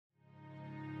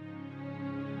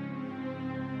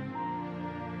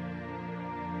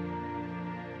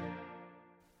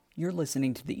You're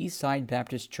listening to the Eastside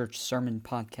Baptist Church Sermon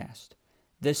Podcast.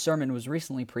 This sermon was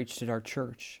recently preached at our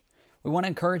church. We want to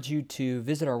encourage you to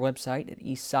visit our website at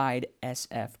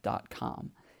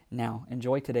eastsidesf.com. Now,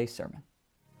 enjoy today's sermon.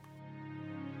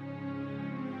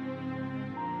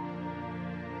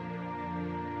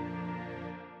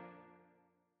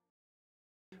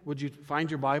 Would you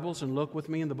find your Bibles and look with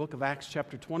me in the book of Acts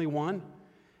chapter 21?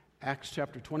 Acts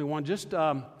chapter 21. Just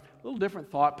a little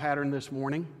different thought pattern this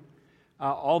morning.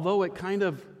 Although it kind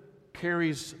of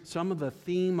carries some of the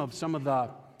theme of some of the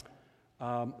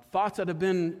thoughts that have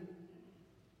been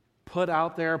put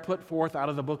forth out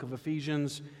of the book of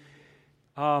Ephesians.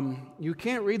 You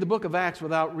can't read the book of Acts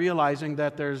without realizing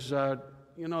that there's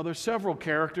several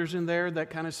characters in there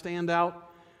that kind of stand out.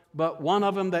 But one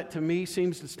of them that to me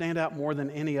seems to stand out more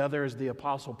than any other is the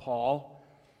Apostle Paul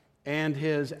and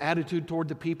his attitude toward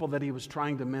the people that he was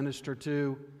trying to minister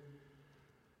to.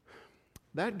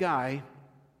 That guy,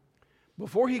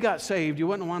 before he got saved, you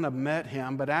wouldn't want to have met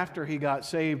him, but after he got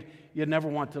saved, you'd never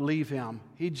want to leave him.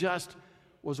 He just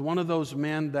was one of those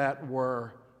men that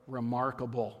were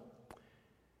remarkable.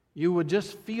 You would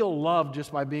just feel loved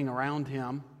just by being around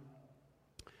him.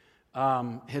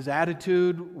 His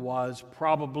attitude was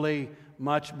probably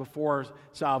much before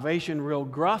salvation, real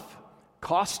gruff,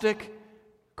 caustic,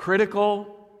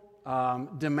 critical,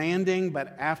 demanding,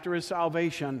 but after his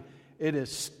salvation, it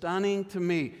is stunning to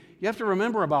me. You have to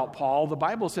remember about Paul, the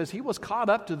Bible says he was caught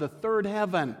up to the third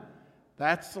heaven.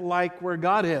 That's like where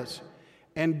God is.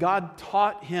 And God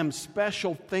taught him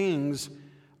special things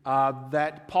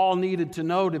that Paul needed to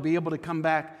know to be able to come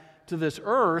back to this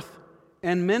earth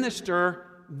and minister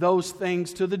those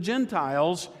things to the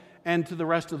Gentiles and to the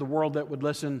rest of the world that would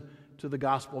listen to the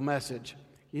gospel message.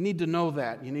 You need to know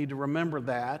that. You need to remember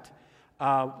that.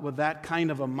 With that kind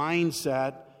of a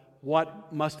mindset,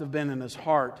 what must have been in his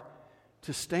heart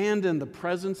to stand in the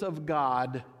presence of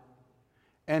God.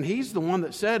 And he's the one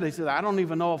that said, I don't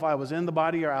even know if I was in the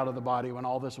body or out of the body when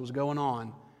all this was going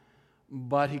on.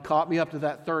 But he caught me up to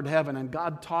that third heaven, and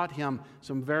God taught him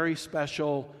some very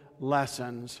special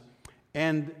lessons.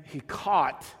 And he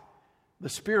caught the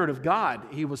Spirit of God.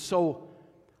 He was so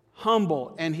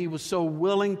humble, and he was so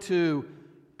willing to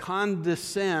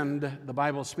condescend. The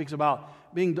Bible speaks about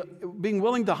being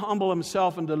willing to humble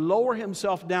himself and to lower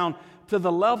himself down to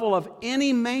the level of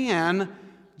any man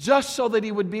just so that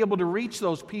he would be able to reach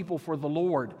those people for the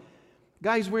Lord.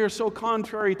 Guys, we are so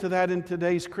contrary to that in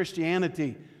today's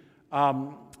Christianity.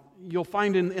 You'll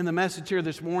find in the message here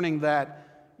this morning that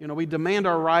we demand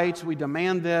our rights, we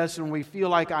demand this, and we feel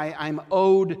like I'm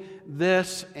owed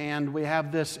this, and we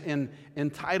have this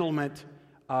entitlement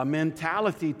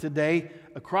mentality today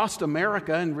across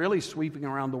America and really sweeping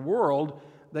around the world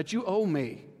that you owe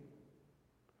me.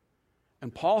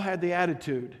 And Paul had the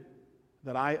attitude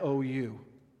that I owe you.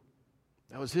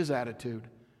 That was his attitude.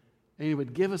 And he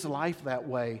would give his life that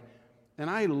way. And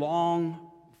I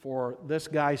long for this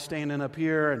guy standing up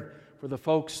here and for the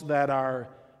folks that are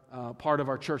part of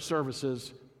our church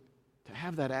services to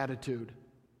have that attitude.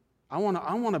 I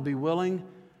want to be willing.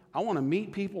 I want to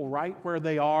meet people right where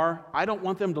they are. I don't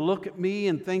want them to look at me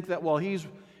and think that, well, he's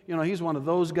one of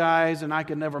those guys and I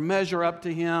can never measure up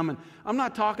to him. And I'm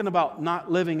not talking about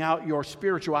not living out your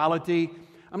spirituality.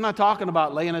 I'm not talking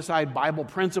about laying aside Bible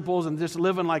principles and just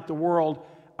living like the world.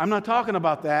 I'm not talking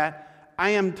about that. I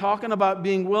am talking about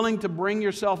being willing to bring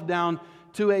yourself down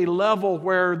to a level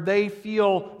where they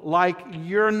feel like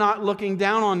you're not looking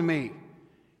down on me.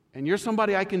 And you're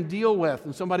somebody I can deal with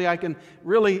and somebody I can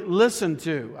really listen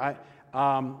to.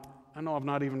 I know I've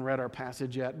not even read our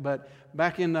passage yet, but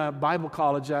back in Bible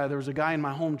college, there was a guy in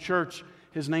my home church.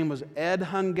 His name was Ed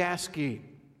Hungaski.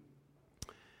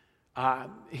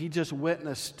 He just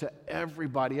witnessed to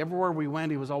everybody. Everywhere we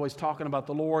went, he was always talking about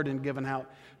the Lord and giving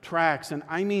out tracts. And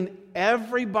I mean,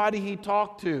 everybody he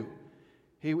talked to,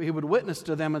 he would witness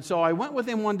to them. And so I went with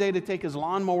him one day to take his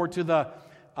lawnmower to the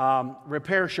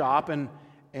repair shop, and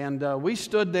we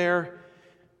stood there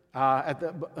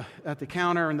at the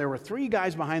counter, and there were three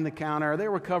guys behind the counter. They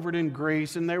were covered in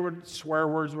grease, and swear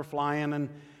words were flying,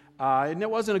 and it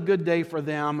wasn't a good day for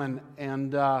them.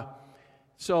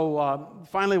 So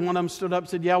finally, one of them stood up and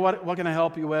said, "Yeah, what can I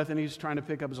help you with?" And he's trying to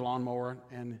pick up his lawnmower,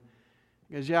 and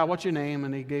he goes, "Yeah, what's your name?"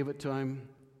 And he gave it to him,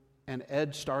 and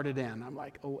Ed started in. I'm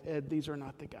like, "Oh, Ed, these are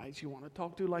not the guys you want to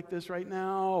talk to like this right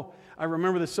now." I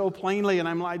remember this so plainly, and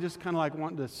I just kind of like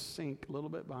wanting to sink a little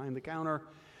bit behind the counter.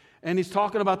 And he's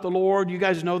talking about the Lord. "You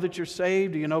guys know that you're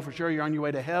saved? Do you know for sure you're on your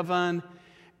way to heaven?"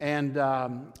 And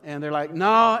they're like,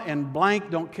 "No," and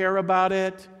blank, don't care about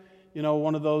it.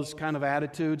 One of those kind of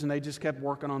attitudes, and they just kept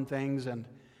working on things. And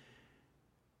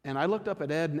And I looked up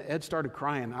at Ed, and Ed started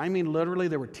crying. I mean, literally,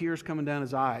 there were tears coming down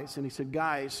his eyes. And he said,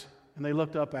 guys, and they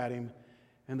looked up at him,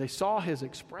 and they saw his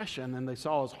expression, and they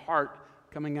saw his heart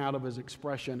coming out of his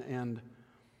expression.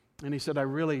 And he said, I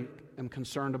really am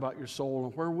concerned about your soul.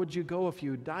 And where would you go if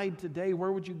you died today?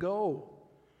 Where would you go?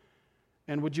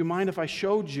 And would you mind if I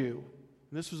showed you?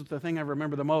 And this was the thing I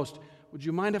remember the most. Would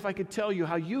you mind if I could tell you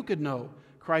how you could know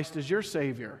Christ is your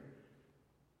Savior?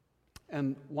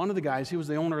 And one of the guys, he was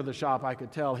the owner of the shop, I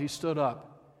could tell, he stood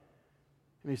up.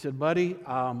 And he said, buddy,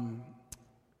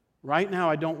 right now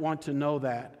I don't want to know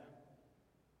that.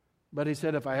 But he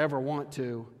said, if I ever want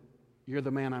to, you're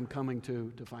the man I'm coming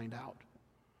to find out.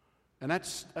 And that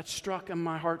struck in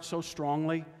my heart so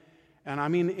strongly. And I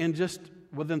mean, in just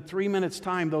within 3 minutes'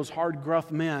 time, those hard,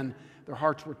 gruff men, their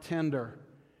hearts were tender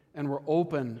and were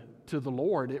open to the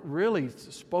Lord. It really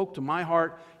spoke to my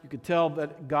heart. You could tell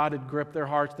that God had gripped their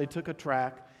hearts. They took a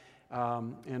tract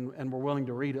and were willing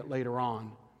to read it later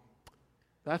on.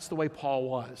 That's the way Paul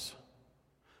was.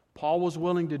 Paul was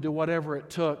willing to do whatever it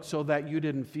took so that you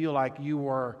didn't feel like you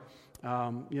were,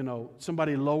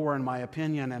 somebody lower in my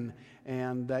opinion,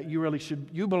 and that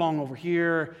you belong over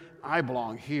here, I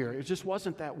belong here. It just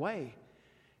wasn't that way.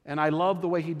 And I love the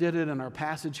way he did it in our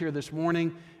passage here this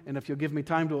morning. And if you'll give me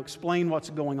time to explain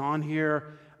what's going on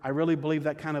here, I really believe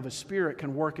that kind of a spirit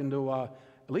can work into, at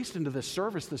least into this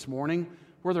service this morning.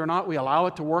 Whether or not we allow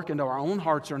it to work into our own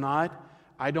hearts or not,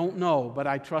 I don't know, but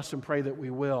I trust and pray that we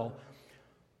will.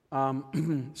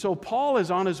 So Paul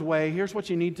is on his way. Here's what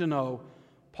you need to know.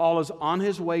 Paul is on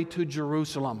his way to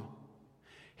Jerusalem.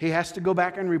 He has to go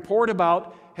back and report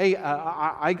about, hey,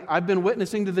 I've been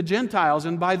witnessing to the Gentiles,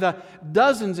 and by the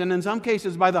dozens, and in some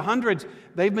cases by the hundreds,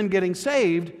 they've been getting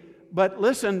saved. But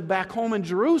listen, back home in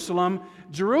Jerusalem,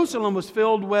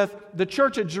 the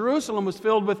church at Jerusalem was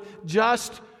filled with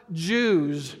just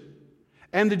Jews.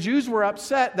 And the Jews were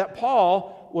upset that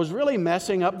Paul was really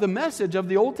messing up the message of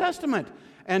the Old Testament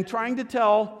and trying to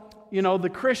tell,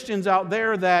 the Christians out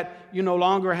there that you no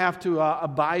longer have to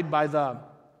abide by the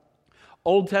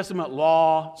Old Testament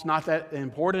law. It's not that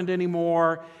important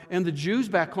anymore. And the Jews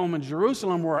back home in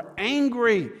Jerusalem were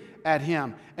angry at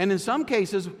him, and in some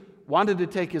cases wanted to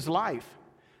take his life.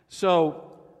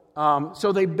 So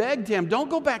they begged him, don't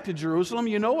go back to Jerusalem.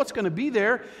 You know what's going to be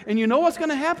there, and you know what's going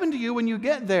to happen to you when you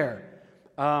get there.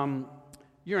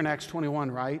 You're in Acts 21,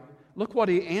 right? Look what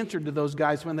he answered to those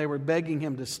guys when they were begging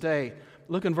him to stay.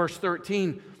 Look in verse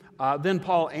 13. Then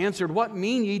Paul answered, what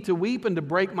mean ye to weep and to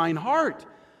break mine heart?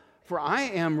 For I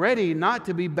am ready not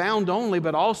to be bound only,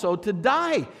 but also to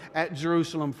die at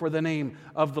Jerusalem for the name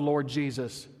of the Lord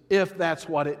Jesus, if that's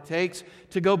what it takes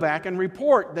to go back and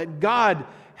report that God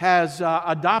has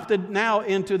adopted now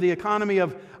into the economy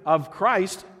of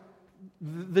Christ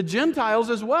the Gentiles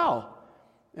as well.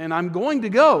 And I'm going to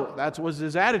go. That was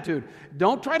his attitude.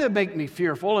 Don't try to make me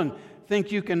fearful and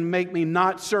think you can make me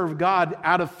not serve God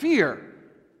out of fear,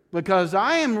 because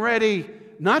I am ready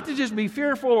not to just be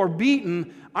fearful or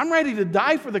beaten. I'm ready to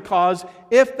die for the cause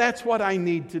if that's what I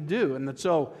need to do. And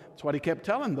so that's what he kept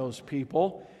telling those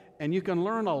people. And you can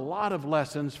learn a lot of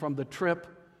lessons from the trip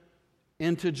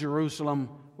into Jerusalem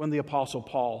when the Apostle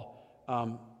Paul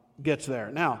gets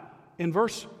there. Now, in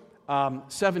verse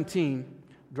 17,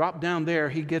 drop down there,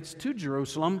 he gets to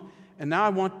Jerusalem. And now I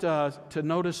want to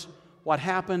notice what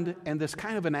happened and this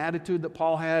kind of an attitude that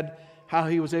Paul had, how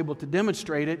he was able to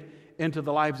demonstrate it into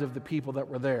the lives of the people that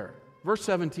were there. Verse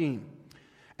 17,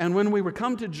 and when we were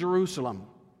come to Jerusalem,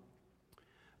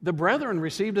 the brethren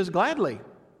received us gladly.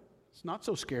 It's not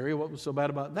so scary. What was so bad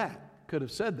about that? Could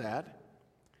have said that.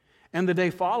 And the day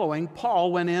following,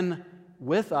 Paul went in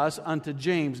with us unto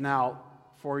James. Now,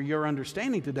 for your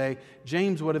understanding today,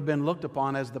 James would have been looked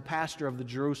upon as the pastor of the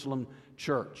Jerusalem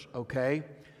church, okay?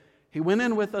 He went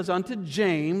in with us unto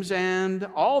James, and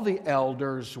all the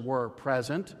elders were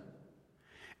present.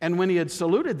 And when he had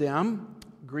saluted them,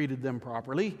 greeted them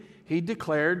properly, he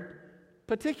declared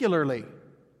particularly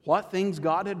what things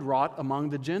God had wrought among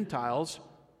the Gentiles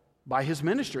by his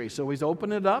ministry. So he's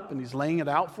opened it up and he's laying it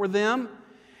out for them.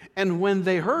 And when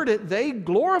they heard it, they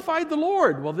glorified the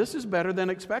Lord. Well, this is better than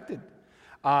expected.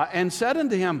 And said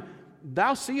unto him,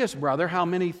 thou seest, brother, how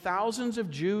many thousands of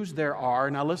Jews there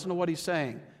are. Now listen to what he's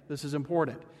saying. This is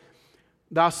important.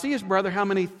 Thou seest, brother, how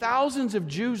many thousands of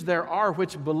Jews there are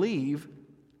which believe,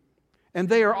 and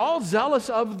they are all zealous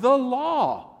of the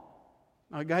law.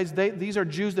 Now, guys, these are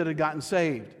Jews that had gotten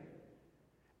saved.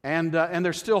 And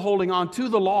they're still holding on to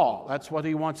the law. That's what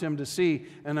he wants him to see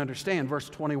and understand. Verse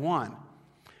 21.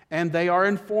 And they are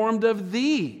informed of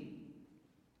thee,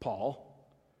 Paul,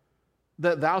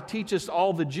 that thou teachest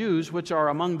all the Jews which are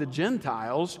among the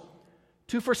Gentiles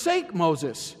to forsake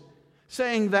Moses,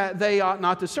 saying that they ought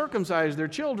not to circumcise their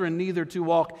children, neither to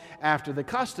walk after the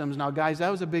customs. Now, guys, that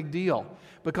was a big deal,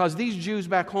 because these Jews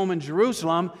back home in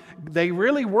Jerusalem, they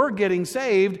really were getting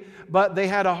saved, but they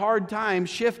had a hard time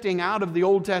shifting out of the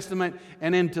Old Testament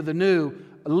and into the New,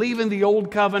 leaving the Old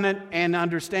Covenant and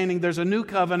understanding there's a new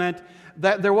covenant,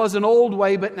 that there was an old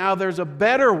way, but now there's a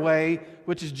better way,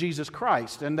 which is Jesus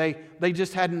Christ. And they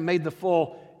just hadn't made the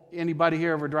full. Anybody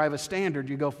here ever drive a Standard?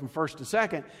 You go from first to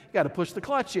second. You got to push the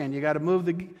clutch in. You got to move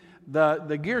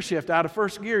the gear shift out of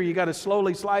first gear. You got to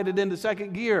slowly slide it into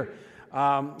second gear.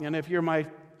 And if you're my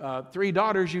 3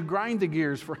 daughters, you grind the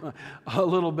gears for a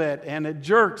little bit, and it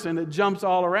jerks and it jumps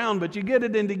all around, but you get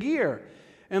it into gear.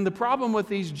 And the problem with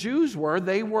these Jews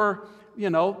they were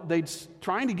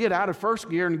trying to get out of first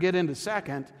gear and get into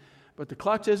second, but the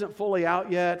clutch isn't fully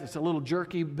out yet. It's a little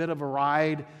jerky bit of a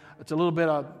ride. It's a little bit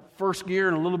of first gear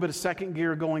and a little bit of second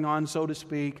gear going on, so to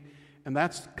speak. And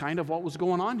that's kind of what was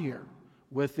going on here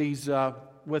with these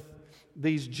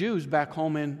Jews back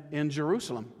home in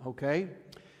Jerusalem, okay?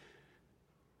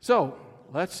 So,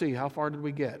 let's see, how far did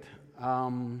we get?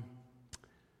 And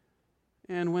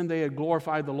when they had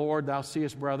glorified the Lord, thou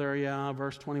seest, brother,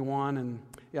 verse 21, and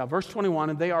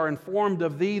they are informed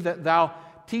of thee that thou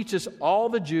teachest all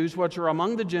the Jews which are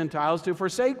among the Gentiles to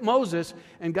forsake Moses.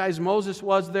 And guys, Moses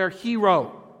was their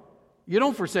hero. You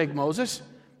don't forsake Moses.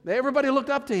 Everybody looked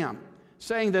up to him,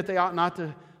 saying that they ought not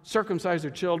to circumcise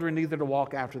their children, neither to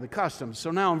walk after the customs.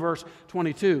 So now in verse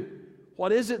 22,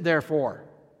 what is it therefore?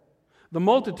 The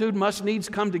multitude must needs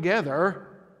come together,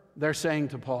 they're saying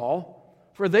to Paul,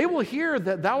 for they will hear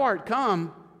that thou art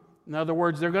come. In other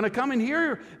words, they're going to come and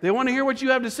hear. They want to hear what you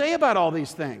have to say about all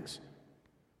these things.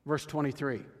 Verse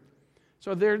 23.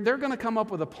 So they're going to come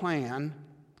up with a plan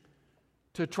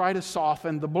to try to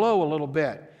soften the blow a little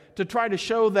bit, to try to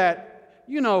show that,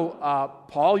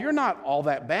 Paul, you're not all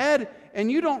that bad,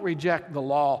 and you don't reject the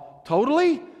law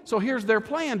totally. So here's their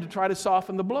plan to try to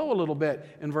soften the blow a little bit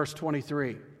in verse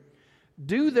 23.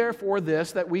 Do therefore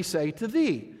this that we say to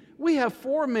thee. We have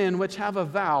 4 men which have a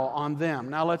vow on them.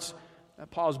 Now let's,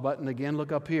 pause button again,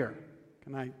 look up here.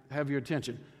 Can I have your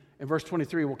attention? In verse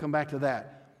 23, we'll come back to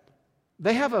that.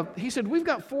 He said, we've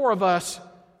got 4 of us,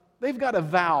 they've got a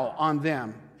vow on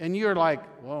them. And you're like,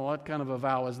 well, what kind of a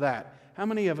vow is that? How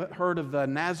many have heard of the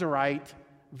Nazirite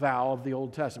vow of the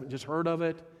Old Testament? Just heard of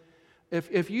it?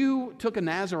 If you took a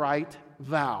Nazirite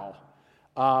vow,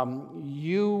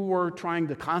 you were trying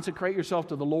to consecrate yourself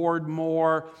to the Lord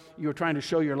more. You were trying to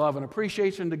show your love and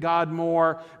appreciation to God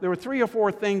more. There were 3 or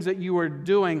 4 things that you were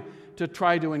doing to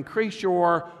try to increase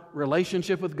your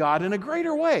relationship with God in a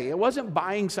greater way. It wasn't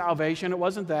buying salvation. It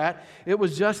wasn't that. It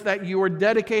was just that you were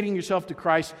dedicating yourself to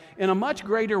Christ in a much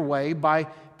greater way by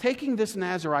taking this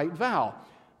Nazirite vow.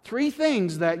 3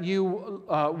 things that you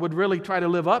would really try to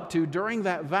live up to during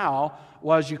that vow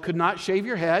was you could not shave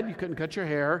your head, you couldn't cut your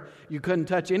hair, you couldn't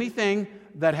touch anything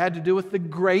that had to do with the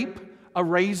grape, a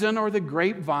raisin or the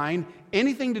grapevine,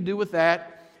 anything to do with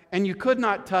that, and you could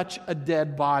not touch a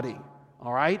dead body,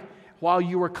 all right, while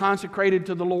you were consecrated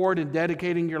to the Lord and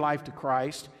dedicating your life to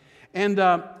Christ. And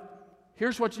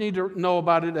here's what you need to know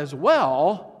about it as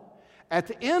well. At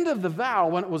the end of the vow,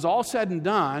 when it was all said and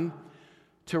done,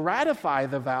 to ratify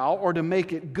the vow or to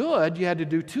make it good, you had to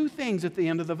do 2 things at the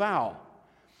end of the vow.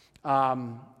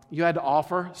 You had to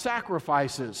offer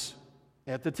sacrifices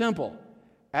at the temple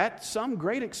at some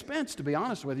great expense, to be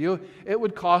honest with you. It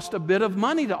would cost a bit of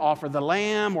money to offer the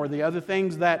lamb or the other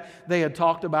things that they had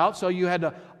talked about. So you had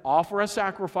to offer a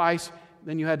sacrifice.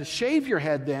 Then you had to shave your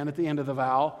head then at the end of the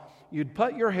vow. You'd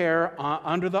put your hair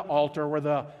under the altar where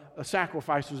the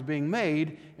sacrifice was being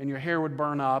made, and your hair would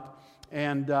burn up.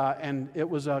 And it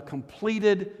was a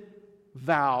completed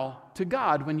vow to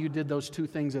God when you did those 2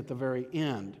 things at the very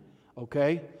end.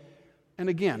 Okay? And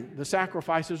again, the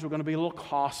sacrifices were going to be a little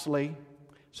costly.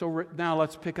 So now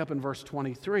let's pick up in verse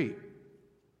 23.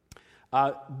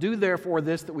 Do therefore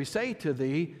this that we say to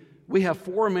thee, we have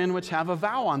 4 men which have a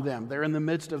vow on them. They're in the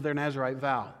midst of their Nazirite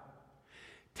vow.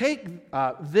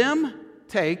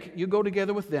 You go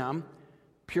together with them,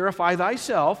 purify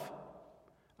thyself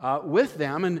with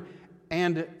them,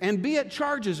 and be at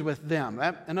charges with them.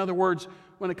 In other words,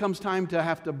 when it comes time to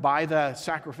have to buy the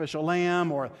sacrificial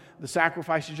lamb or the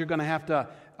sacrifices you're going to have to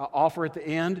offer at the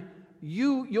end,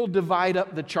 you'll divide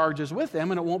up the charges with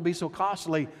them, and it won't be so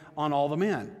costly on all the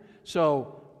men.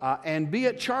 So, and be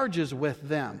at charges with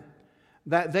them,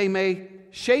 that they may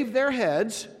shave their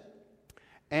heads,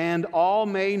 and all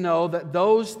may know that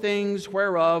those things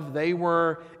whereof they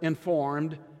were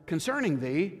informed concerning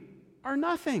thee are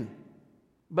nothing,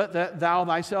 but that thou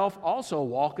thyself also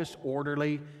walkest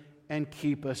orderly and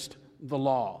keepest the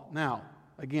law. Now,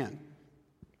 again,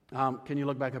 Can you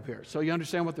look back up here? So you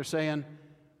understand what they're saying?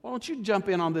 Why don't you jump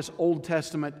in on this Old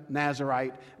Testament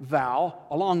Nazirite vow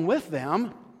along with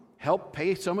them? Help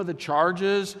pay some of the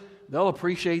charges. They'll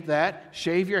appreciate that.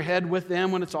 Shave your head with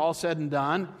them when it's all said and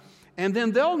done. And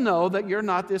then they'll know that you're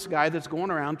not this guy that's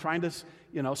going around trying to,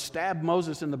 stab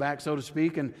Moses in the back, so to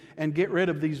speak, and get rid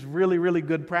of these really, really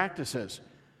good practices.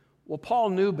 Well, Paul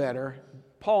knew better.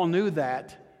 Paul knew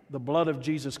that the blood of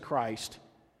Jesus Christ,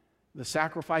 the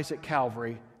sacrifice at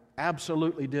Calvary,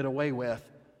 absolutely did away with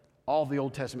all the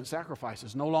Old Testament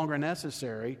sacrifices. No longer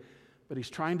necessary, but he's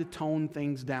trying to tone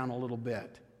things down a little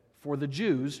bit for the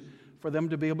Jews, for them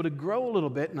to be able to grow a little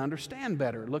bit and understand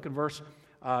better. Look at verse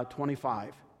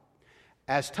 25.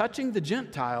 As touching the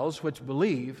Gentiles which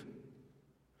believe,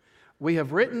 we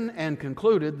have written and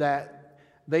concluded that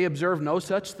they observe no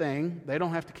such thing. They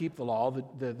don't have to keep the law,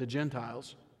 the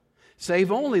Gentiles,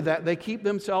 save only that they keep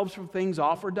themselves from things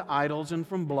offered to idols and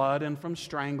from blood and from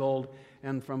strangled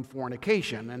and from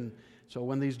fornication. And so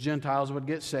when these Gentiles would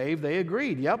get saved, they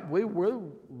agreed, yep,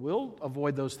 we'll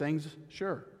avoid those things,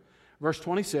 sure. Verse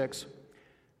 26,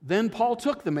 then Paul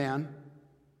took the men,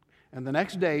 and the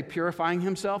next day, purifying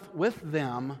himself with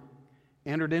them,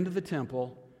 entered into the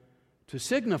temple to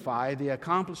signify the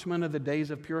accomplishment of the days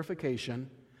of purification,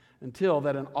 until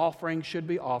that an offering should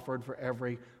be offered for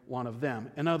every one of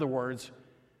them. In other words,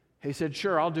 he said,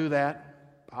 sure, I'll do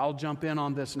that. I'll jump in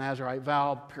on this Nazirite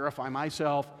vow, purify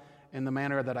myself in the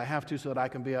manner that I have to so that I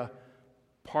can be a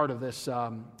part of this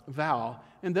vow.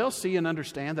 And they'll see and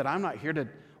understand that I'm not here to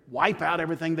wipe out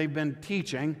everything they've been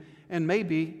teaching. And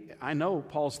maybe, I know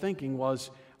Paul's thinking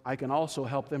was, I can also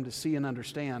help them to see and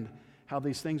understand how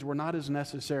these things were not as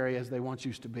necessary as they once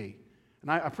used to be.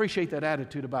 And I appreciate that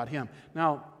attitude about him.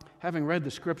 Now, having read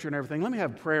the Scripture and everything, let me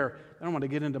have prayer. I don't want to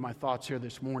get into my thoughts here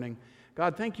this morning.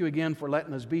 God, thank you again for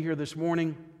letting us be here this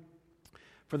morning,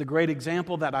 for the great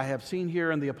example that I have seen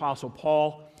here in the Apostle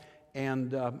Paul,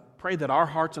 and pray that our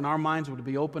hearts and our minds would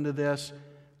be open to this.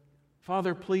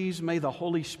 Father, please, may the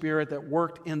Holy Spirit that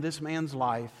worked in this man's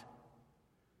life,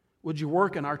 would you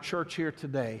work in our church here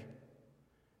today?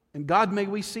 And God, may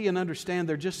we see and understand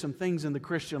there are just some things in the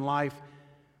Christian life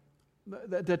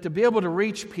that to be able to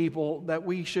reach people, that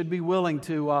we should be willing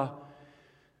to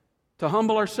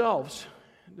humble ourselves,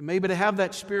 maybe to have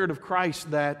that Spirit of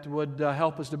Christ that would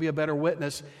help us to be a better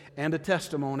witness and a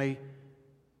testimony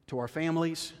to our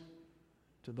families,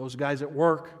 to those guys at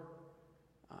work,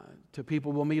 to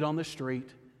people we'll meet on the street,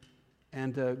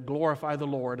 and to glorify the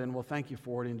Lord. And we'll thank you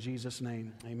for it in Jesus'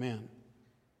 name. Amen.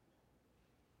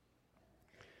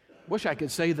 Wish I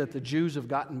could say that the Jews have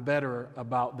gotten better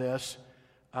about this.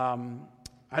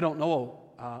 I don't know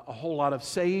a whole lot of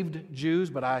saved Jews,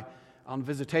 but on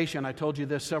visitation, I told you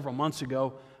this several months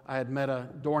ago, I had met a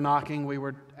door knocking. We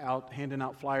were out handing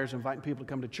out flyers, inviting people to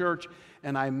come to church,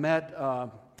 and I met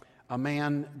a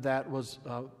man that was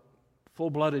a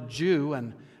full-blooded Jew,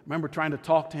 and I remember trying to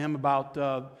talk to him about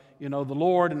the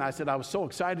Lord, and I said I was so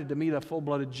excited to meet a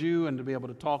full-blooded Jew and to be able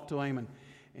to talk to him,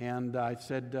 and I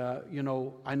said,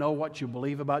 I know what you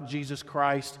believe about Jesus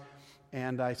Christ.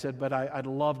 And I said, but I'd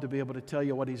love to be able to tell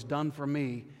you what He's done for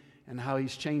me and how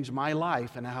He's changed my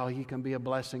life and how He can be a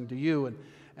blessing to you.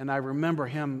 And I remember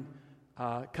him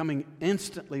coming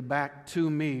instantly back to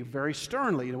me very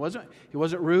sternly. He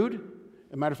wasn't rude.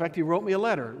 As a matter of fact, he wrote me a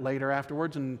letter later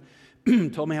afterwards and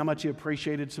told me how much he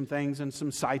appreciated some things and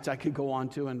some sites I could go on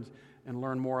to and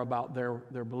learn more about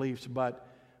their beliefs.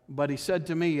 But he said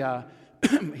to me,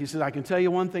 he said, I can tell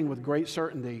you one thing with great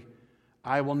certainty.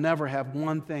 I will never have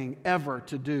one thing ever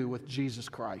to do with Jesus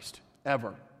Christ,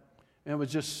 ever. And it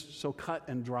was just so cut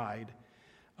and dried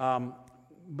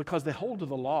because they hold to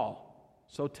the law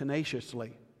so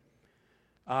tenaciously.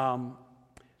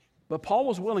 But Paul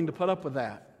was willing to put up with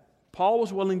that. Paul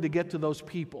was willing to get to those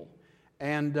people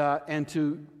and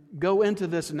to go into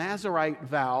this Nazirite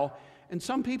vow. And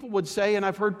some people would say, and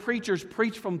I've heard preachers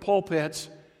preach from pulpits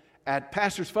at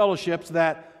pastors' fellowships,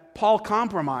 that Paul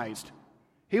compromised.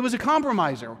 He was a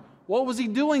compromiser. What was he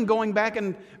doing going back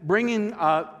and bringing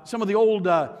some of the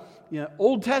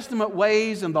Old Testament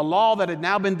ways and the law that had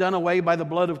now been done away by the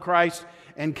blood of Christ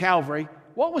and Calvary?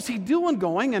 What was he doing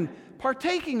going and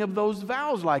partaking of those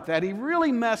vows like that? He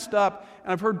really messed up,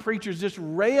 and I've heard preachers just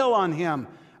rail on him.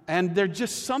 And there's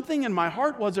just something in my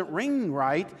heart wasn't ringing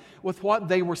right with what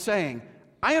they were saying.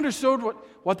 I understood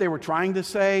what they were trying to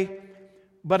say,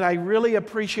 but I really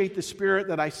appreciate the spirit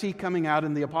that I see coming out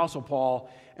in the Apostle Paul,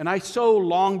 and I so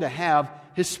long to have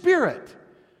his spirit.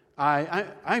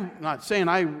 I'm not saying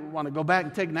I want to go back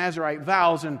and take Nazirite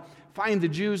vows and find the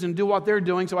Jews and do what they're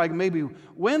doing so I can maybe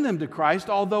win them to Christ,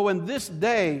 although in this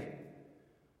day,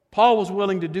 Paul was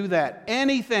willing to do that.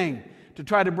 Anything to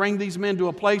try to bring these men to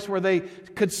a place where they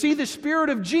could see the Spirit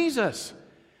of Jesus.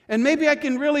 And maybe I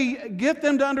can really get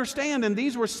them to understand. And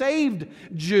these were saved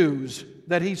Jews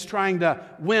that he's trying to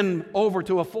win over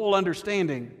to a full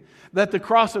understanding. That the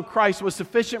cross of Christ was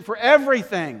sufficient for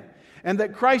everything. And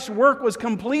that Christ's work was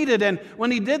completed. And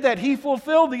when he did that, he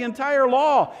fulfilled the entire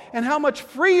law. And how much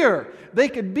freer they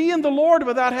could be in the Lord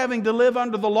without having to live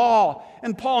under the law.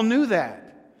 And Paul knew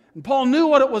that. And Paul knew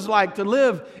what it was like to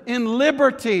live in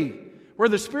liberty. Where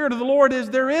the Spirit of the Lord is,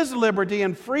 there is liberty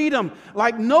and freedom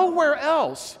like nowhere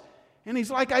else. And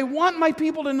he's like, I want my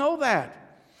people to know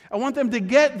that. I want them to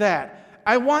get that.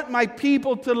 I want my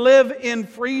people to live in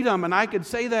freedom. And I could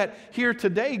say that here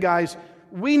today, guys.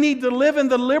 We need to live in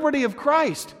the liberty of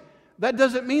Christ. That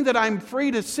doesn't mean that I'm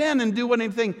free to sin and do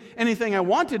anything I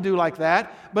want to do like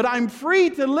that. But I'm free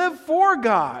to live for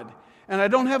God. And I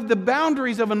don't have the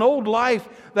boundaries of an old life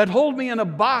that hold me in a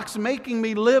box, making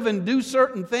me live and do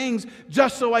certain things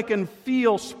just so I can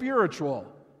feel spiritual.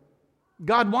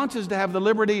 God wants us to have the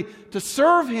liberty to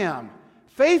serve Him,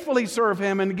 faithfully serve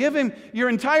Him, and give Him your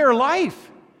entire life,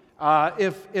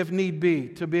 if need be,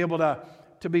 to be able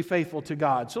to be faithful to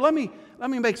God. So let me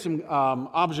make some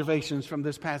observations from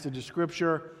this passage of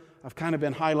Scripture. I've kind of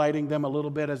been highlighting them a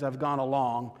little bit as I've gone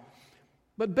along.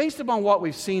 But based upon what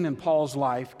we've seen in Paul's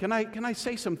life, can I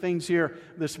say some things here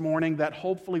this morning that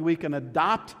hopefully we can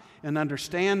adopt and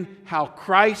understand how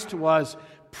Christ was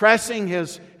pressing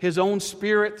His own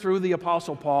Spirit through the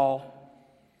Apostle Paul?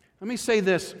 Let me say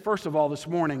this, first of all, this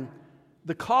morning.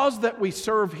 The cause that we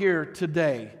serve here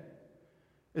today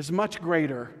is much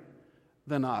greater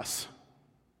than us.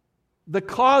 The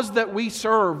cause that we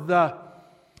serve,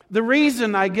 the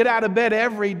reason I get out of bed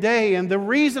every day and the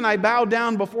reason I bow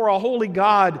down before a holy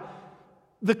God,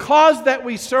 the cause that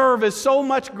we serve is so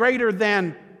much greater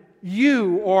than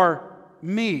you or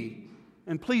me.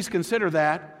 And please consider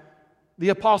that. The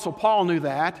Apostle Paul knew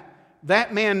that.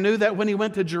 That man knew that when he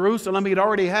went to Jerusalem, he'd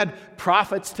already had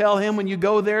prophets tell him, when you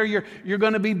go there, you're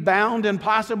going to be bound and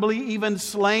possibly even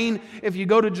slain if you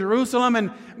go to Jerusalem.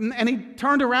 And he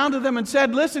turned around to them and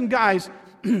said, listen, guys,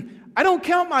 I don't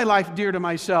count my life dear to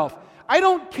myself. I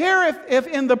don't care if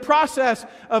in the process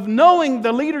of knowing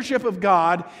the leadership of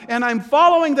God, and I'm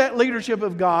following that leadership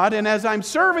of God, and as I'm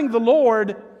serving the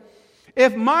Lord,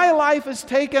 if my life is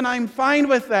taken, I'm fine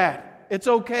with that. It's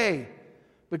okay.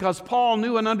 Because Paul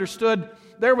knew and understood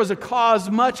there was a cause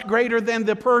much greater than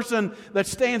the person that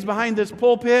stands behind this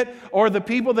pulpit or the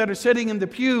people that are sitting in the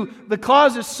pew. The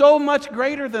cause is so much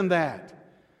greater than that.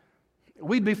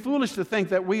 We'd be foolish to think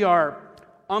that we are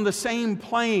on the same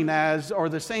plane as, or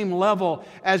the same level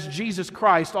as Jesus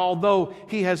Christ, although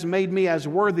He has made me as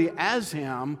worthy as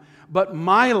Him, but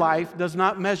my life does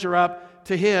not measure up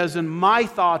to His, and my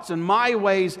thoughts and my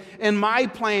ways and my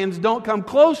plans don't come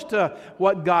close to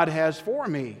what God has for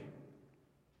me.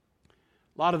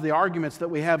 A lot of the arguments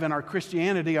that we have in our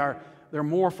Christianity they're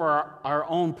more for our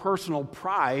own personal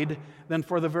pride than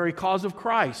for the very cause of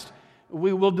Christ.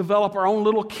 We will develop our own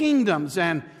little kingdoms,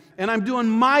 and I'm doing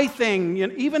my thing.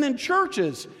 Even in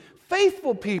churches,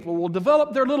 faithful people will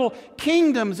develop their little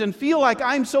kingdoms and feel like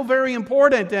I'm so very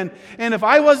important. And if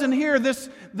I wasn't here, this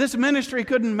ministry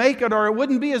couldn't make it, or it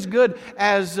wouldn't be as good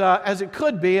as it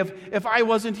could be if I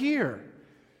wasn't here.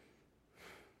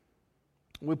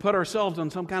 We put ourselves on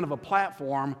some kind of a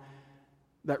platform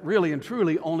that really and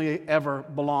truly only ever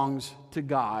belongs to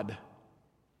God.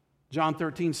 John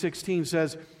 13:16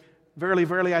 says, Verily,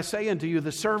 verily, I say unto you,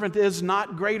 the servant is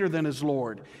not greater than his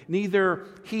Lord, neither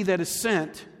he that is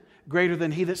sent greater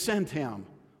than he that sent him.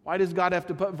 Why does God have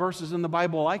to put verses in the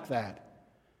Bible like that?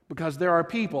 Because there are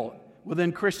people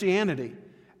within Christianity,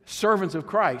 servants of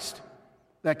Christ,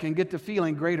 that can get to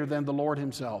feeling greater than the Lord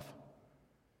Himself.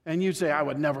 And you say, I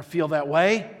would never feel that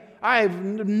way.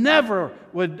 Never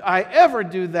would I ever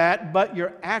do that, but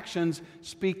your actions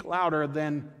speak louder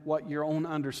than what your own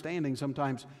understanding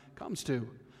sometimes comes to.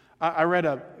 I read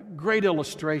a great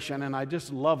illustration, and I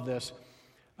just love this.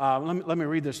 Let me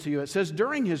read this to you. It says,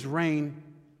 during his reign,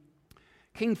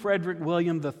 King Frederick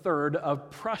William III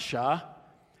of Prussia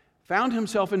found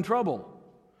himself in trouble.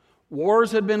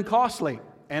 Wars had been costly,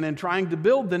 and in trying to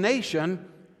build the nation,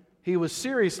 he was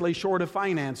seriously short of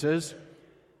finances.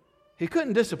 He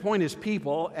couldn't disappoint his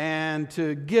people, and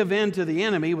to give in to the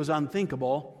enemy was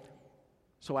unthinkable.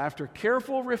 So after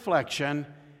careful reflection,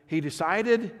 he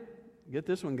decided, get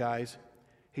this one, guys,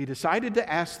 he decided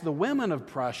to ask the women of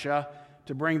Prussia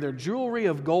to bring their jewelry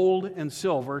of gold and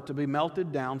silver to be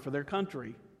melted down for their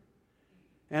country.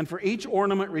 And for each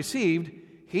ornament received,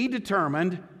 he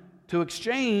determined to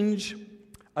exchange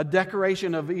a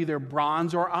decoration of either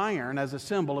bronze or iron as a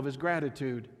symbol of his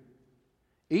gratitude.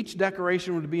 Each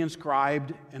decoration would be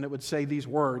inscribed, and it would say these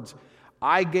words: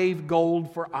 I gave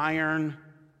gold for iron,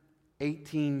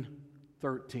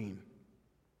 1813.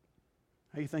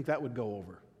 How do you think that would go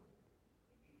over?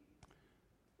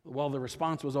 Well, the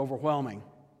response was overwhelming.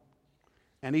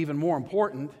 And even more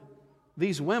important,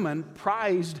 these women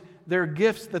prized their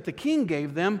gifts that the king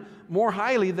gave them more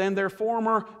highly than their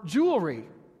former jewelry.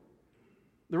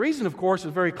 The reason, of course,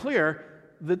 is very clear.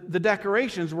 The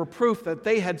decorations were proof that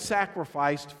they had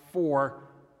sacrificed for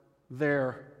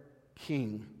their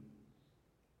king.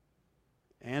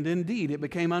 And indeed, it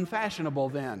became unfashionable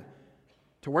then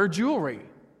to wear jewelry.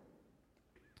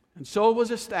 And so it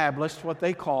was established what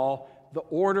they call the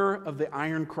Order of the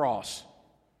Iron Cross.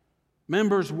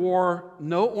 Members wore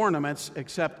no ornaments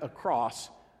except a cross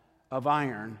of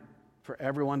iron for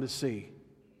everyone to see.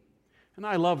 And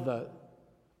I love the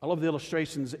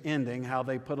illustration's ending, how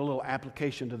they put a little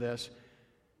application to this.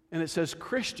 And it says,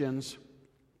 Christians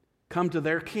come to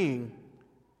their King.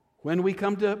 When we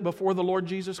come before the Lord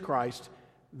Jesus Christ,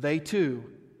 they too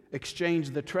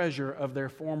exchange the treasure of their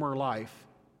former life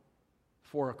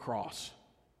for a cross.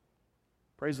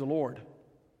 Praise the Lord.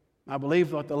 I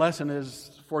believe what the lesson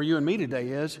is for you and me today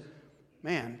is,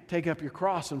 man, take up your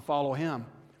cross and follow Him.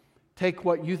 Take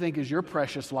what you think is your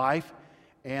precious life,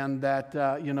 and that,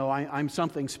 I'm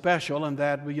something special, and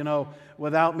that,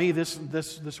 without me,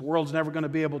 this world's never going to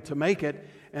be able to make it,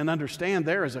 and understand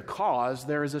there is a cause,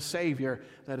 there is a Savior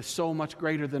that is so much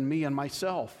greater than me and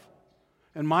myself,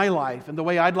 and my life, and the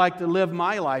way I'd like to live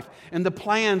my life, and the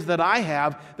plans that I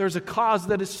have. There's a cause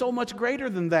that is so much greater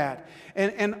than that.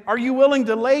 And are you willing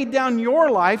to lay down your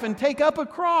life and take up a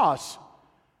cross?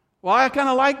 Well, I kind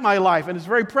of like my life, and it's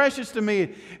very precious to me,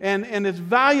 and it's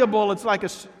valuable. It's like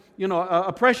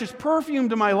a precious perfume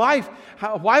to my life.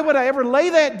 Why would I ever lay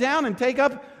that down and take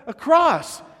up a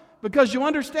cross? Because you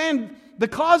understand the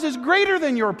cause is greater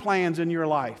than your plans in your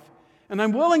life. And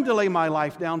I'm willing to lay my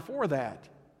life down for that.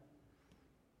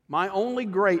 My only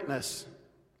greatness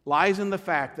lies in the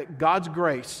fact that God's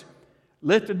grace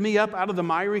lifted me up out of the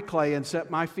miry clay and set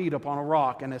my feet upon a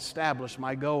rock and established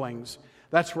my goings.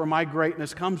 That's where my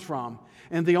greatness comes from.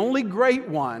 And the only great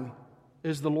one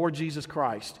is the Lord Jesus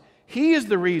Christ. He is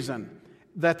the reason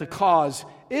that the cause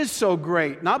is so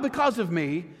great, not because of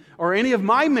me or any of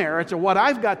my merits or what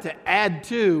I've got to add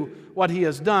to what He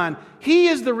has done. He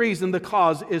is the reason the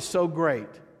cause is so great.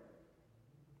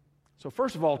 So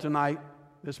first of all, tonight,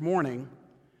 this morning,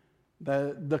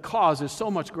 the cause is so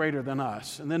much greater than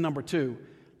us. And then number two,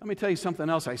 let me tell you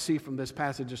something else I see from this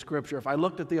passage of Scripture. If I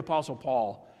looked at the Apostle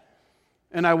Paul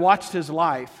and I watched his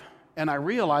life and I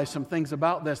realized some things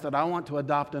about this that I want to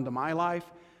adopt into my life,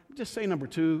 just say number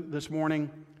two this morning,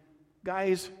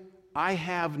 guys, I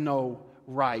have no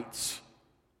rights.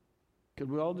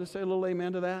 Could we all just say a little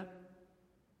amen to that?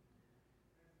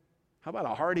 How about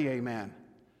a hearty amen?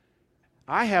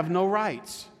 I have no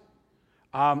rights.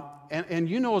 And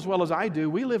you know as well as I do,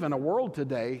 we live in a world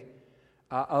today,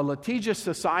 a litigious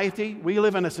society. We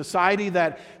live in a society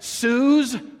that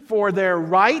sues for their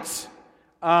rights.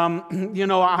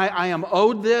 I am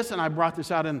owed this, and I brought this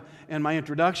out in my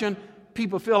introduction.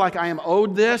 People feel like I am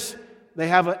owed this. They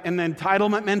have an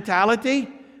entitlement mentality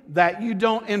that you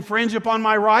don't infringe upon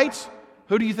my rights.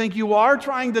 Who do you think you are,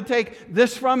 trying to take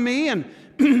this from me?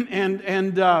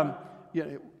 And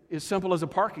as simple as a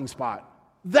parking spot.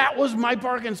 That was my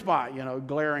parking spot,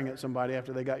 glaring at somebody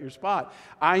after they got your spot.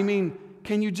 I mean,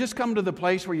 can you just come to the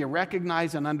place where you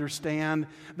recognize and understand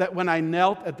that when I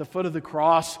knelt at the foot of the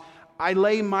cross, I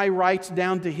lay my rights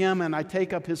down to Him and I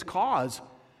take up His cause?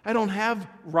 I don't have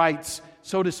rights,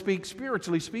 so to speak,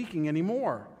 spiritually speaking,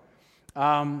 anymore.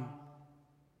 When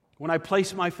I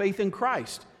place my faith in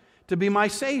Christ to be my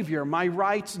Savior, my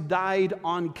rights died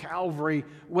on Calvary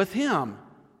with Him.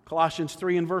 Colossians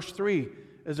 3 and verse 3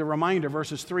 is a reminder,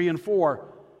 verses 3 and 4.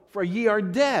 For ye are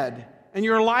dead, and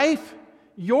your life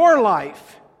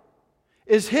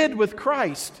is hid with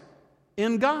Christ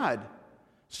in God.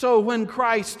 So when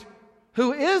Christ,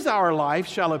 who is our life,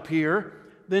 shall appear,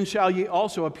 then shall ye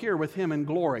also appear with Him in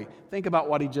glory. Think about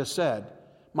what he just said.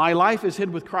 My life is hid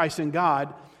with Christ in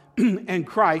God, and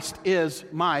Christ is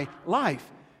my life.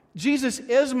 Jesus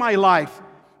is my life.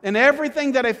 And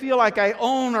everything that I feel like I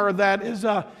own or that is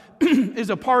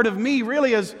a part of me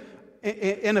really is,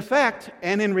 in effect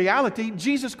and in reality,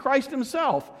 Jesus Christ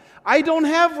Himself. I don't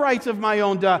have rights of my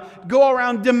own to go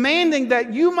around demanding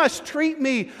that you must treat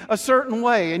me a certain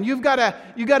way, and you got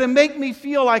to make me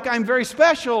feel like I'm very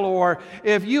special, or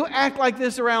if you act like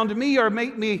this around me or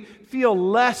make me feel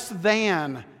less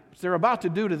than. Which they're about to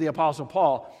do to the Apostle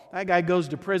Paul. That guy goes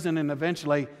to prison and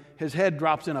eventually his head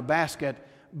drops in a basket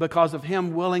because of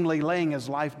him willingly laying his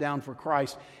life down for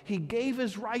Christ. He gave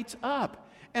his rights up.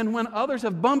 And when others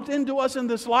have bumped into us in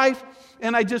this life,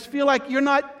 and I just feel like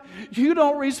you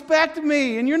don't respect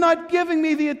me, and you're not giving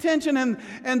me the attention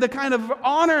and the kind of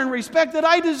honor and respect that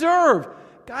I deserve.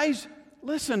 Guys,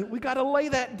 listen, we got to lay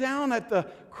that down at the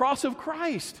cross of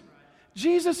Christ.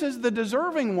 Jesus is the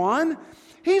deserving one.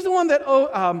 He's the one that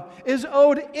is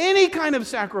owed any kind of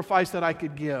sacrifice that I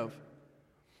could give.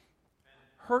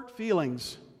 Hurt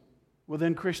feelings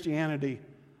within Christianity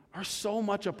are so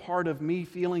much a part of me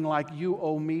feeling like you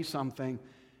owe me something.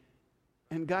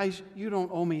 And guys, you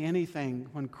don't owe me anything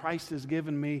when Christ has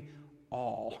given me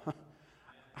all.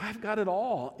 I've got it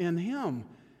all in Him.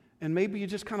 And maybe you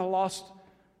just kind of lost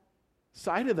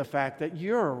sight of the fact that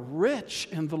you're rich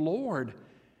in the Lord.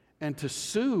 And to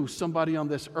sue somebody on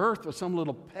this earth for some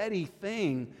little petty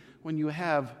thing when you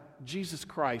have Jesus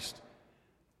Christ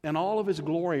and all of His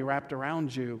glory wrapped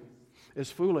around you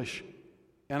is foolish.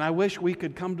 And I wish we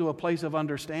could come to a place of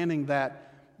understanding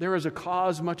that there is a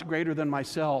cause much greater than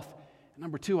myself.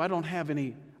 Number two, I don't have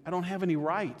any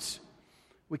rights.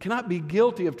 We cannot be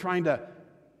guilty of trying to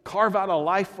carve out a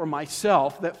life for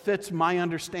myself that fits my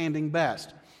understanding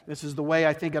best. This is the way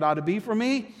I think it ought to be for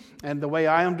me, and the way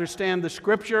I understand the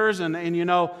Scriptures, and you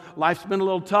know, life's been a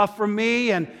little tough for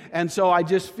me, and so I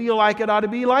just feel like it ought to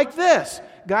be like this.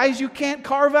 Guys, you can't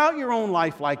carve out your own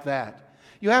life like that.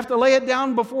 You have to lay it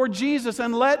down before Jesus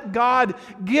and let God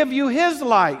give you His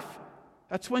life.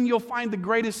 That's when you'll find the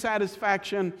greatest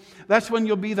satisfaction. That's when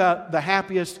you'll be the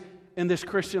happiest in this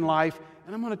Christian life.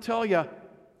 And I'm going to tell you,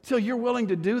 till you're willing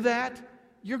to do that,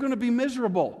 you're going to be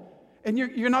miserable. And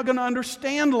you're not going to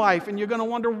understand life, and you're going to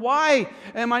wonder, why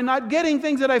am I not getting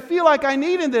things that I feel like I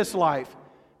need in this life?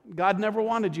 God never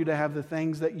wanted you to have the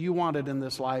things that you wanted in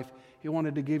this life. He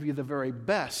wanted to give you the very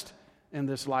best in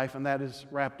this life, and that is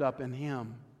wrapped up in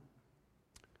Him.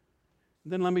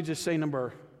 Then let me just say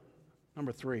number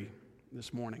 3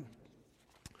 this morning.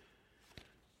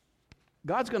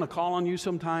 God's going to call on you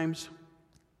sometimes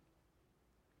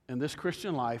in this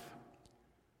Christian life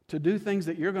to do things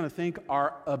that you're going to think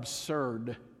are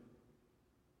absurd.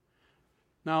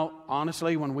 Now,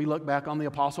 honestly, when we look back on the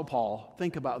Apostle Paul,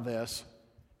 think about this.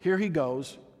 Here he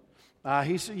goes.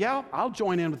 He said, yeah, I'll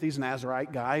join in with these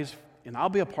Nazirite guys, and I'll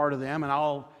be a part of them, and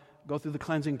I'll go through the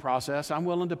cleansing process. I'm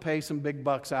willing to pay some big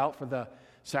bucks out for the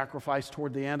sacrifice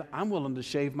toward the end. I'm willing to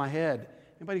shave my head.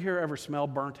 Anybody here ever smell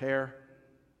burnt hair?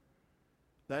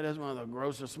 That is one of the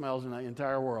grossest smells in the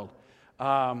entire world.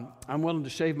 I'm willing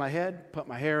to shave my head, put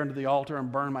my hair into the altar,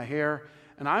 and burn my hair.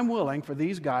 And I'm willing for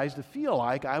these guys to feel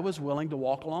like I was willing to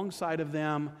walk alongside of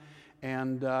them.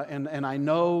 And I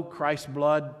know Christ's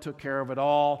blood took care of it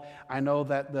all. I know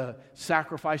that the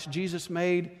sacrifice Jesus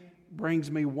made brings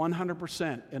me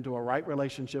 100% into a right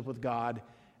relationship with God.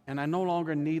 And I no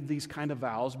longer need these kind of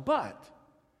vows. But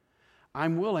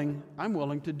I'm willing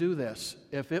to do this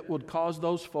if it would cause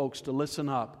those folks to listen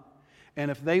up. And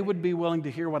if they would be willing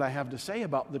to hear what I have to say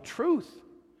about the truth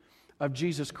of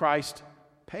Jesus Christ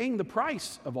paying the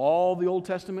price of all the Old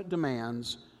Testament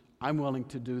demands, I'm willing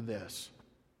to do this.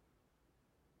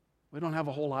 We don't have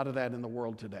a whole lot of that in the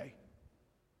world today.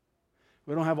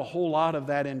 We don't have a whole lot of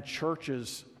that in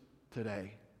churches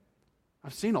today.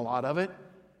 I've seen a lot of it,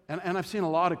 and I've seen a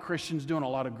lot of Christians doing a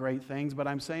lot of great things, but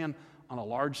I'm saying on a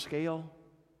large scale,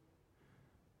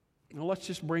 let's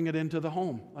just bring it into the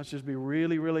home. Let's just be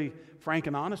really, really frank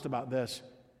and honest about this.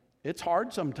 It's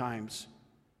hard sometimes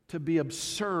to be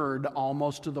absurd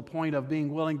almost to the point of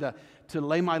being willing to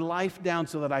lay my life down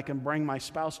so that I can bring my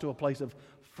spouse to a place of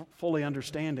fully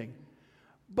understanding.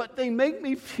 But they make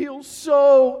me feel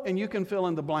so, and you can fill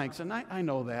in the blanks, and I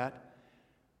know that.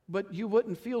 But you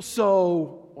wouldn't feel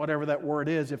so, whatever that word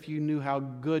is, if you knew how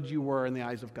good you were in the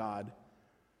eyes of God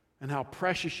and how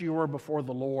precious you were before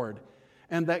the Lord.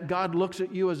 And that God looks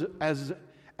at you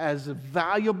as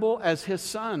valuable as His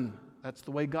Son. That's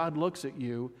the way God looks at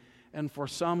you. And for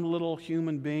some little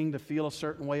human being to feel a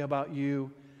certain way about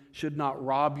you should not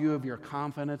rob you of your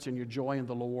confidence and your joy in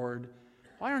the Lord.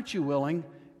 Why aren't you willing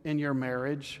in your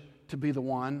marriage to be the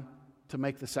one to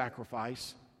make the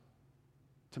sacrifice,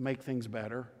 to make things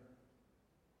better?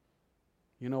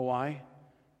 You know why?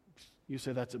 You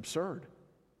say that's absurd.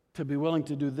 To be willing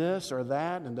to do this or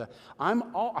that. And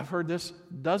I've heard this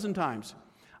a dozen times.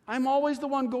 I'm always the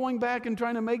one going back and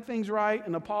trying to make things right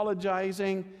and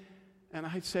apologizing. And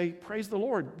I'd say, praise the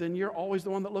Lord. Then you're always the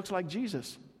one that looks like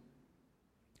Jesus.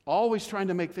 Always trying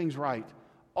to make things right.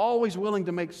 Always willing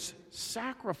to make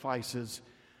sacrifices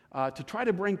to try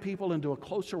to bring people into a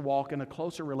closer walk and a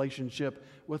closer relationship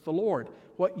with the Lord.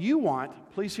 What you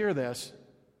want, please hear this,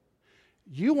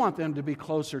 you want them to be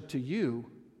closer to you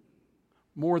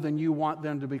more than you want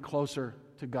them to be closer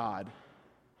to God.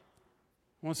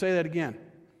 I want to say that again.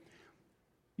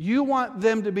 You want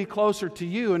them to be closer to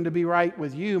you and to be right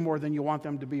with you more than you want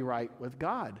them to be right with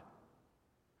God.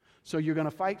 So you're going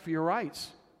to fight for your rights.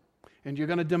 And you're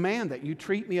going to demand that you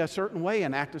treat me a certain way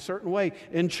and act a certain way.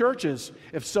 In churches,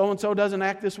 if so-and-so doesn't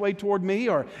act this way toward me,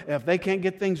 or if they can't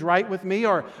get things right with me,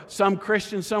 or some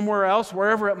Christian somewhere else,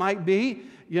 wherever it might be,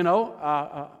 you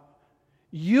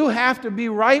have to be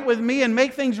right with me and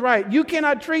make things right. You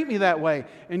cannot treat me that way.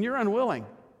 And you're unwilling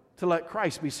to let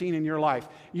Christ be seen in your life.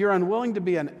 You're unwilling to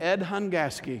be an Ed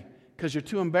Hungasky because you're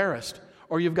too embarrassed,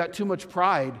 or you've got too much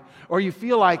pride, or you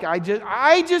feel like I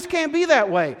just can't be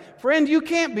that way. Friend, you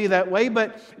can't be that way,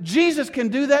 but Jesus can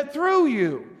do that through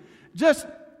you. Just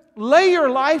lay your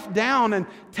life down and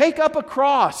take up a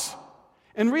cross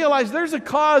and realize there's a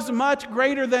cause much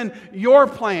greater than your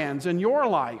plans and your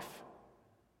life.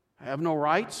 I have no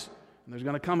rights, and there's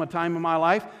going to come a time in my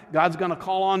life God's going to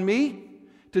call on me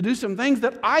to do some things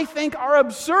that I think are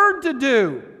absurd to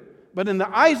do. But in the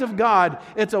eyes of God,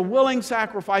 it's a willing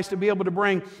sacrifice to be able to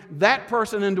bring that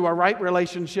person into a right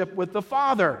relationship with the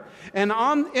Father. And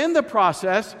in the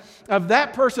process of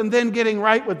that person then getting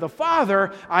right with the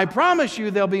Father, I promise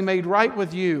you they'll be made right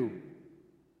with you.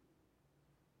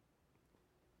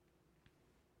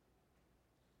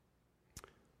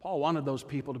 Paul wanted those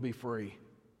people to be free.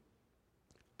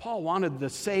 Paul wanted the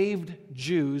saved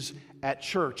Jews at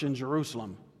church in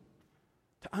Jerusalem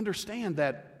to understand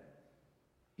that,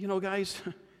 guys,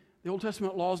 the Old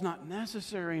Testament law is not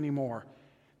necessary anymore.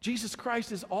 Jesus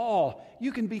Christ is all.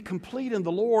 You can be complete in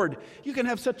the Lord. You can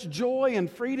have such joy and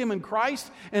freedom in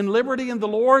Christ and liberty in the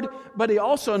Lord. But he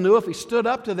also knew if he stood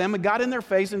up to them and got in their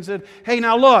face and said, hey,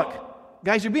 now look,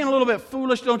 guys, you're being a little bit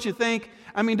foolish, don't you think?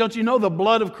 I mean, don't you know the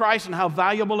blood of Christ and how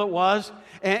valuable it was?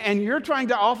 And you're trying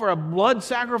to offer a blood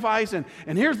sacrifice, and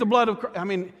here's the blood of Christ. I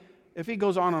mean, if he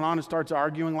goes on and starts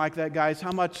arguing like that, guys,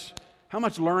 how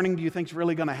much learning do you think is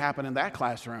really going to happen in that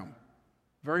classroom?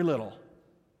 Very little.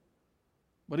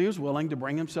 But he was willing to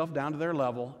bring himself down to their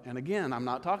level. And again, I'm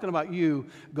not talking about you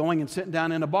going and sitting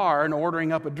down in a bar and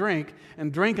ordering up a drink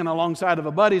and drinking alongside of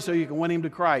a buddy so you can win him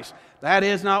to Christ. That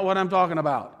is not what I'm talking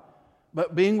about.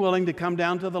 But being willing to come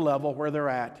down to the level where they're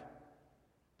at.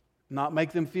 Not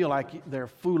make them feel like they're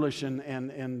foolish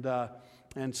and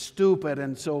stupid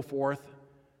and so forth.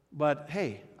 But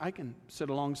hey, I can sit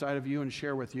alongside of you and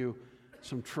share with you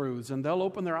some truths, and they'll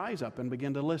open their eyes up and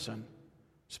begin to listen.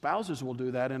 Spouses will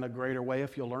do that in a greater way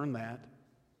if you'll learn that.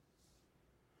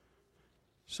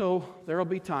 So there will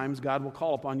be times God will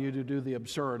call upon you to do the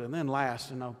absurd. And then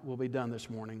last, and we'll be done this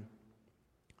morning.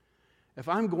 If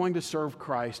I'm going to serve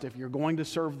Christ, if you're going to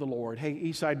serve the Lord, hey,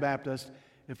 Eastside Baptist,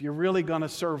 if you're really going to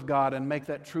serve God and make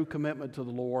that true commitment to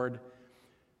the Lord,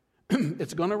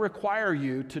 it's going to require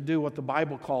you to do what the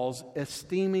Bible calls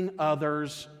esteeming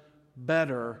others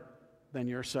better than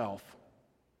yourself.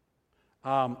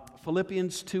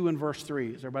 Philippians 2 and verse 3.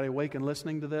 Is everybody awake and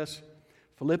listening to this?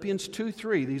 Philippians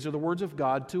 2:3. These are the words of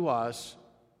God to us.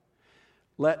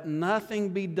 Let nothing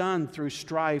be done through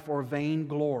strife or vain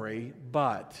glory,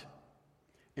 but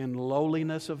in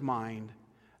lowliness of mind,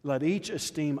 let each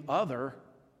esteem other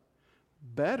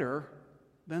better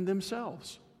than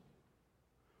themselves.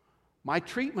 My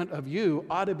treatment of you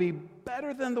ought to be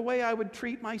better than the way I would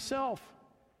treat myself.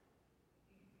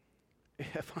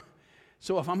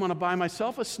 So if I'm going to buy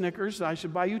myself a Snickers, I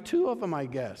should buy you 2 of them, I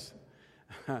guess.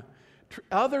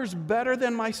 Others better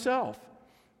than myself.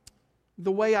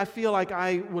 The way I feel like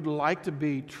I would like to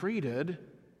be treated,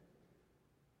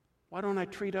 why don't I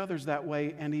treat others that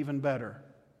way and even better?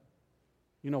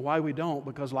 You know why we don't?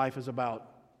 Because life is about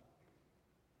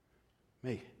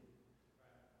me.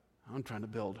 I'm trying to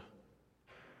build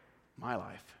my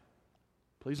life.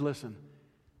 Please listen.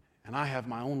 And I have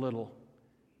my own little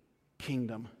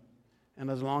kingdom. And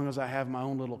as long as I have my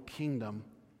own little kingdom,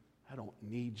 I don't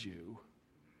need you.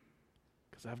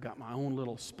 Because I've got my own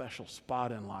little special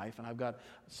spot in life. And I've got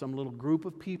some little group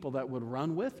of people that would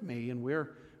run with me. And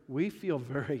we feel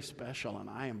very special. And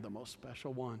I am the most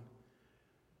special one.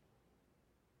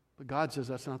 But God says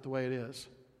that's not the way it is.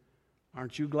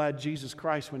 Aren't you glad Jesus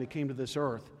Christ, when He came to this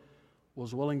earth,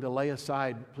 was willing to lay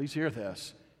aside, please hear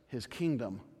this, His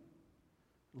kingdom,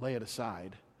 lay it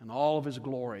aside, and all of His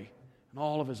glory, and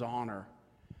all of His honor.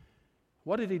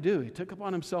 What did He do? He took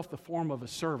upon Himself the form of a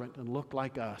servant and looked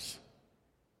like us,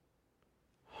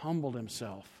 humbled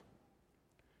Himself,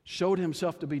 showed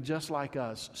Himself to be just like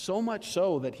us, so much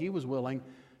so that He was willing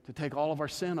to take all of our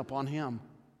sin upon Him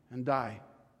and die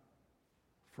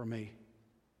for me.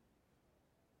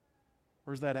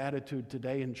 Where's that attitude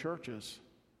today in churches?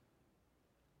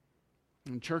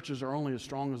 And churches are only as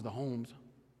strong as the homes.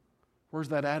 Where's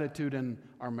that attitude in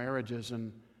our marriages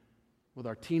and with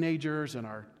our teenagers and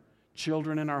our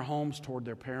children in our homes toward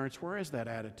their parents? Where is that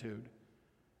attitude?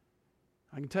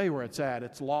 I can tell you where it's at.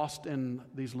 It's lost in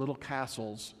these little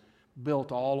castles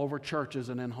built all over churches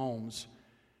and in homes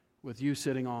with you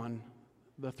sitting on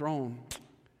the throne.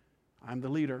 I'm the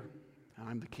leader.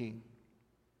 I'm the king.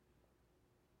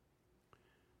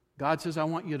 God says, I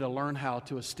want you to learn how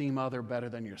to esteem other better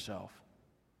than yourself.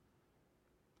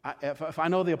 If I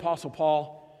know the Apostle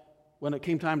Paul, when it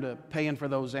came time to paying for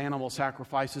those animal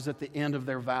sacrifices at the end of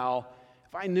their vow,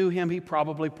 if I knew him, he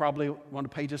probably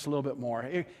wanted to pay just a little bit more.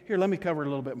 Here, let me cover it a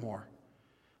little bit more.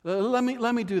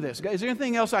 Let me do this. Is there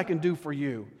anything else I can do for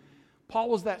you? Paul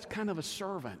was that kind of a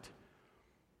servant.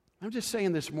 I'm just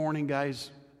saying this morning, guys,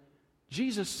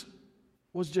 Jesus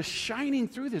was just shining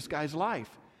through this guy's life.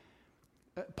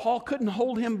 Paul couldn't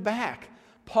hold him back.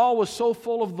 Paul was so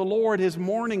full of the Lord, his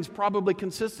mornings probably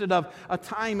consisted of a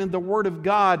time in the Word of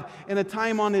God and a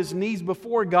time on his knees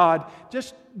before God,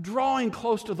 just drawing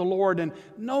close to the Lord and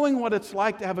knowing what it's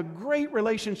like to have a great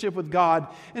relationship with God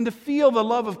and to feel the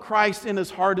love of Christ in his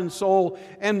heart and soul.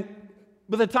 And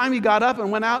by the time he got up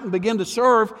and went out and began to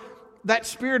serve, that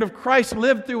Spirit of Christ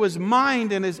lived through his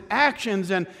mind and his actions.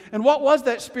 And what was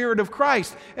that Spirit of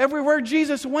Christ? Everywhere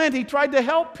Jesus went, he tried to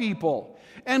help people.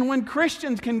 And when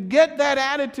Christians can get that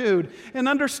attitude and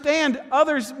understand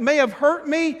others may have hurt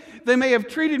me, they may have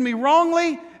treated me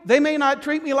wrongly, they may not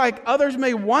treat me like others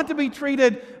may want to be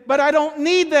treated, but I don't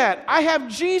need that. I have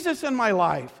Jesus in my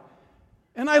life.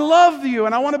 And I love you,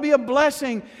 and I want to be a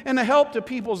blessing and a help to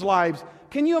people's lives.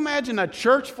 Can you imagine a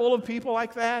church full of people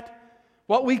like that?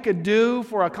 What we could do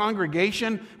for a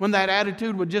congregation when that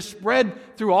attitude would just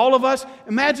spread through all of us.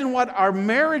 Imagine what our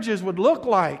marriages would look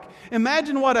like.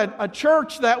 Imagine what a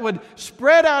church that would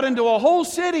spread out into a whole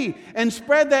city and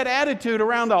spread that attitude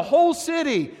around a whole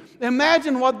city.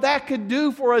 Imagine what that could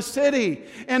do for a city.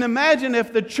 And imagine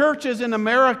if the churches in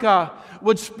America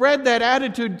would spread that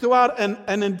attitude throughout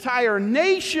an entire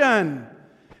nation.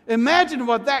 Imagine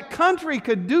what that country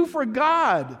could do for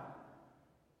God.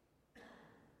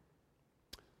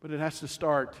 But it has to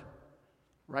start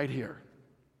right here,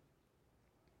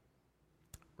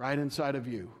 right inside of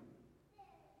you.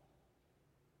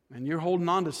 And you're holding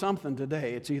on to something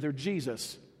today. It's either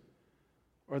Jesus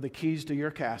or the keys to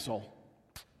your castle.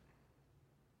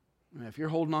 And if you're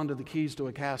holding on to the keys to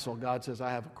a castle, God says, I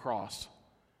have a cross.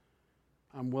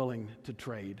 I'm willing to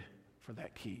trade for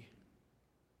that key.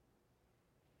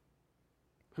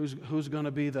 Who's going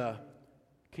to be the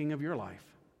king of your life?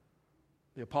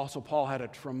 The Apostle Paul had a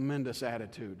tremendous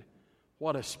attitude.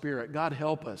 What a spirit. God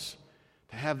help us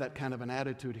to have that kind of an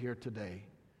attitude here today.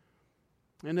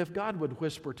 And if God would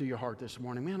whisper to your heart this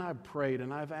morning, man, I've prayed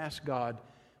and I've asked God,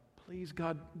 please,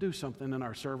 God, do something in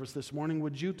our service this morning.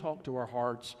 Would you talk to our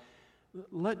hearts?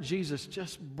 Let Jesus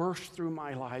just burst through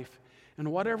my life.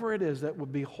 And whatever it is that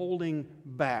would be holding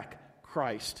back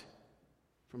Christ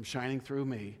from shining through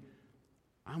me,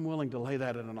 I'm willing to lay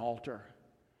that at an altar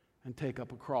and take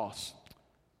up a cross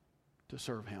to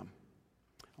serve Him.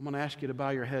 I'm going to ask you to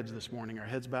bow your heads this morning. Our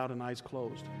heads bowed and eyes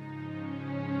closed.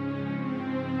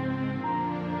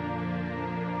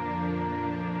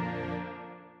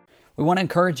 We want to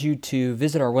encourage you to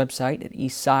visit our website at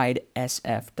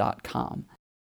eastsidesf.com.